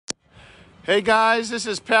Hey guys, this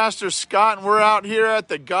is Pastor Scott and we're out here at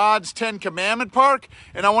the God's Ten Commandment Park,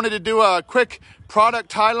 and I wanted to do a quick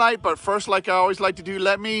product highlight, but first, like I always like to do,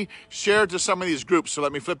 let me share to some of these groups. So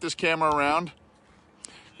let me flip this camera around.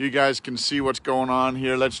 You guys can see what's going on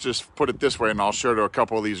here. Let's just put it this way and I'll share to a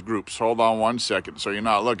couple of these groups. Hold on one second so you're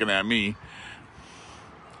not looking at me.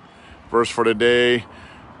 Verse for today,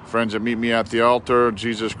 friends that meet me at the altar,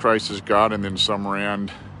 Jesus Christ is God, and then some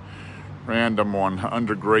random one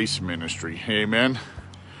under Grace Ministry. Amen.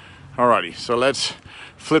 Alrighty, so let's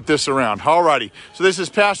flip this around. Alrighty, so this is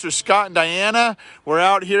Pastor Scott and Diana. We're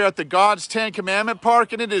out here at the God's Ten Commandment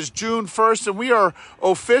Park, and it is June 1st, and we are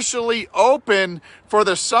officially open for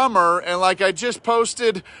the summer. And like I just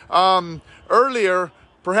posted earlier,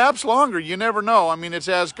 perhaps longer, you never know. I mean, it's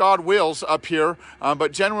as God wills up here.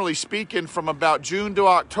 But generally speaking, from about June to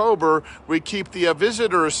October, we keep the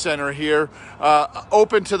visitor center here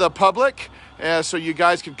open to the public. So you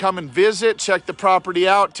guys can come and visit, check the property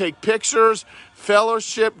out, take pictures,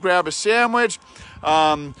 fellowship, grab a sandwich,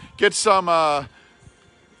 get some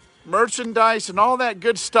merchandise and all that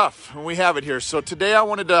good stuff. And we have it here. So today I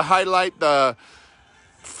wanted to highlight the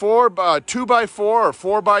 2x4 or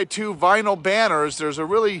 4x2 vinyl banners. There's a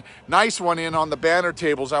really nice one on the banner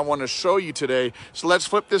tables I want to show you today. So let's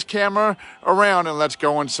flip this camera around and let's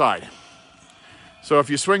go inside. So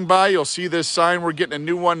if you swing by, you'll see this sign. We're getting a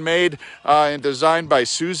new one made and designed by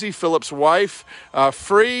Susie, Philip's wife.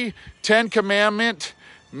 Free 10 Commandment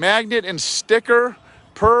magnet and sticker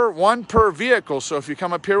one per vehicle. So if you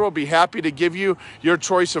come up here, we'll be happy to give you your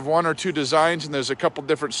choice of one or two designs, and there's a couple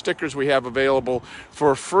different stickers we have available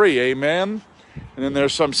for free. Amen. And then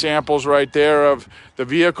there's some samples right there of the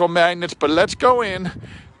vehicle magnets. But let's go in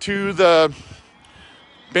to the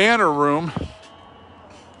banner room.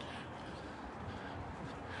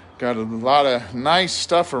 Got a lot of nice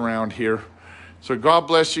stuff around here. So God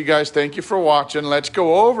bless you guys. Thank you for watching. Let's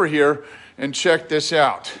go over here and check this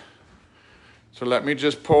out. So let me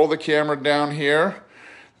just pull the camera down here.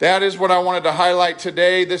 That is what I wanted to highlight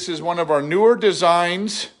today. This is one of our newer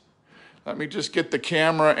designs. Let me just get the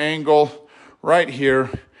camera angle right here.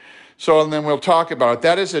 So, and then we'll talk about it.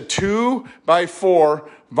 That is a 2x4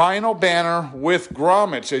 vinyl banner with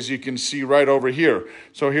grommets, as you can see right over here.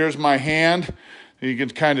 So here's my hand. You can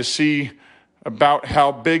kind of see about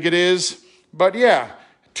how big it is. But yeah,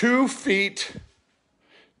 2 feet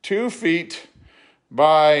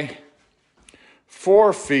by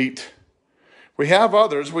 4 feet. We have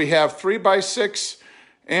others. We have 3x6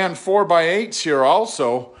 and 4x8s here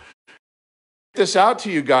also. This out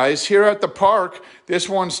to you guys here at the park. This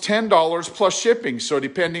one's $10 plus shipping. So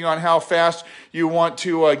depending on how fast you want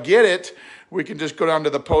to get it, we can just go down to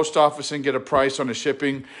the post office and get a price on a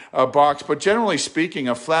shipping box. But generally speaking,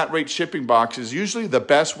 a flat rate shipping box is usually the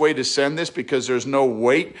best way to send this because there's no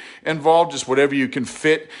weight involved, just whatever you can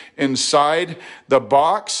fit inside the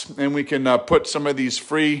box. And we can put some of these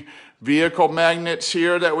free vehicle magnets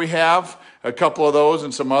here that we have, a couple of those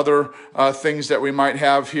and some other things that we might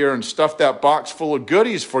have here, and stuff that box full of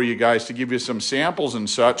goodies for you guys to give you some samples and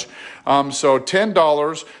such. So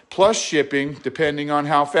 $10 plus shipping, depending on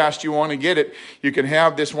how fast you want to get it. You can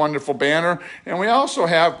have this wonderful banner. And we also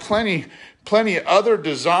have plenty other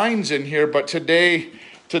designs in here, but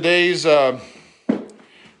today's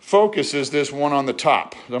focus is this one on the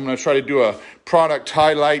top. I'm going to try to do a product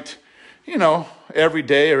highlight, every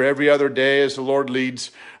day or every other day as the Lord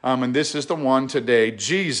leads. And this is the one today,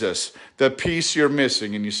 Jesus, the piece you're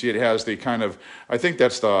missing. And you see it has the kind of, I think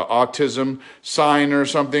that's the autism sign or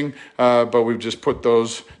something. But we've just put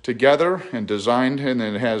those together and designed. And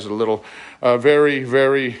then it has a little very,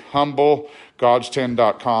 very humble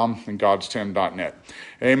gods10.com and gods10.net.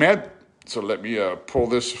 Amen. So let me pull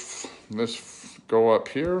this go up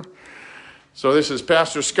here. So this is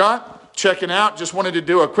Pastor Scott checking out. Just wanted to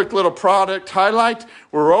do a quick little product highlight.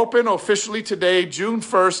 We're open officially today, June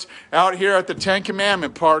 1st, out here at the Ten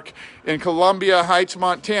Commandment Park in Columbia Heights,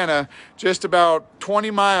 Montana, just about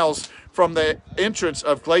 20 miles from the entrance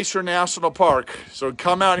of Glacier National Park. So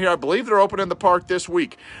come out here. I believe they're opening the park this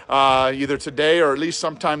week, either today or at least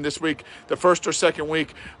sometime this week. The first or second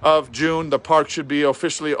week of June, the park should be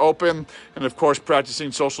officially open. And of course,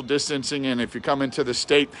 practicing social distancing. And if you come into the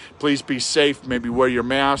state, please be safe. Maybe wear your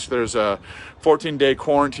mask. There's a 14-day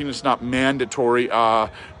quarantine. It's not mandatory.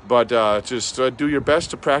 But just do your best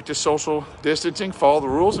to practice social distancing, follow the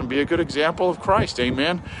rules, and be a good example of Christ.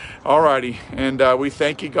 Amen. Alrighty. And we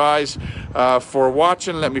thank you guys for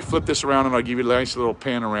watching. Let me flip this around and I'll give you a nice little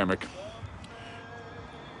panoramic.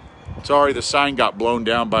 Sorry, the sign got blown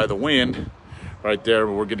down by the wind right there,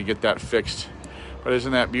 but we're going to get that fixed. But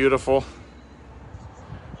isn't that beautiful?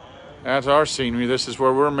 That's our scenery. This is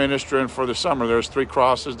where we're ministering for the summer. There's 3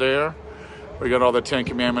 crosses there. We got all the 10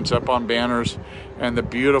 Commandments up on banners and the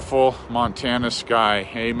beautiful Montana sky.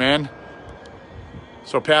 Amen.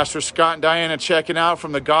 So Pastor Scott and Diana checking out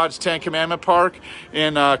from the God's 10 Commandment Park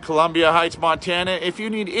in Columbia Heights, Montana. If you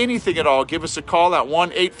need anything at all, give us a call at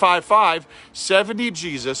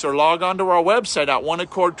 1-855-70-JESUS or log on to our website at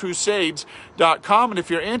oneaccordcrusades.com. And if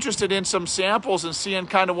you're interested in some samples and seeing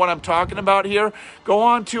kind of what I'm talking about here, go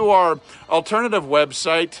on to our alternative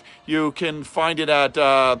website. You can find it at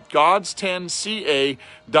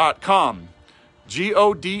gods10ca.com.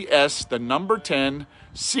 GODS, the number 10,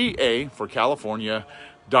 CA for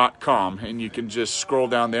California.com, and you can just scroll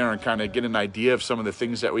down there and kind of get an idea of some of the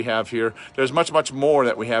things that we have here. There's much more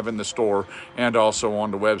that we have in the store and also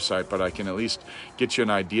on the website, but I can at least get you an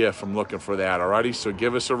idea from looking for that. Alrighty, so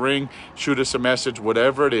give us a ring, shoot us a message,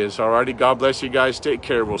 whatever it is. Alrighty, God bless you guys. Take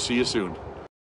care. We'll see you soon.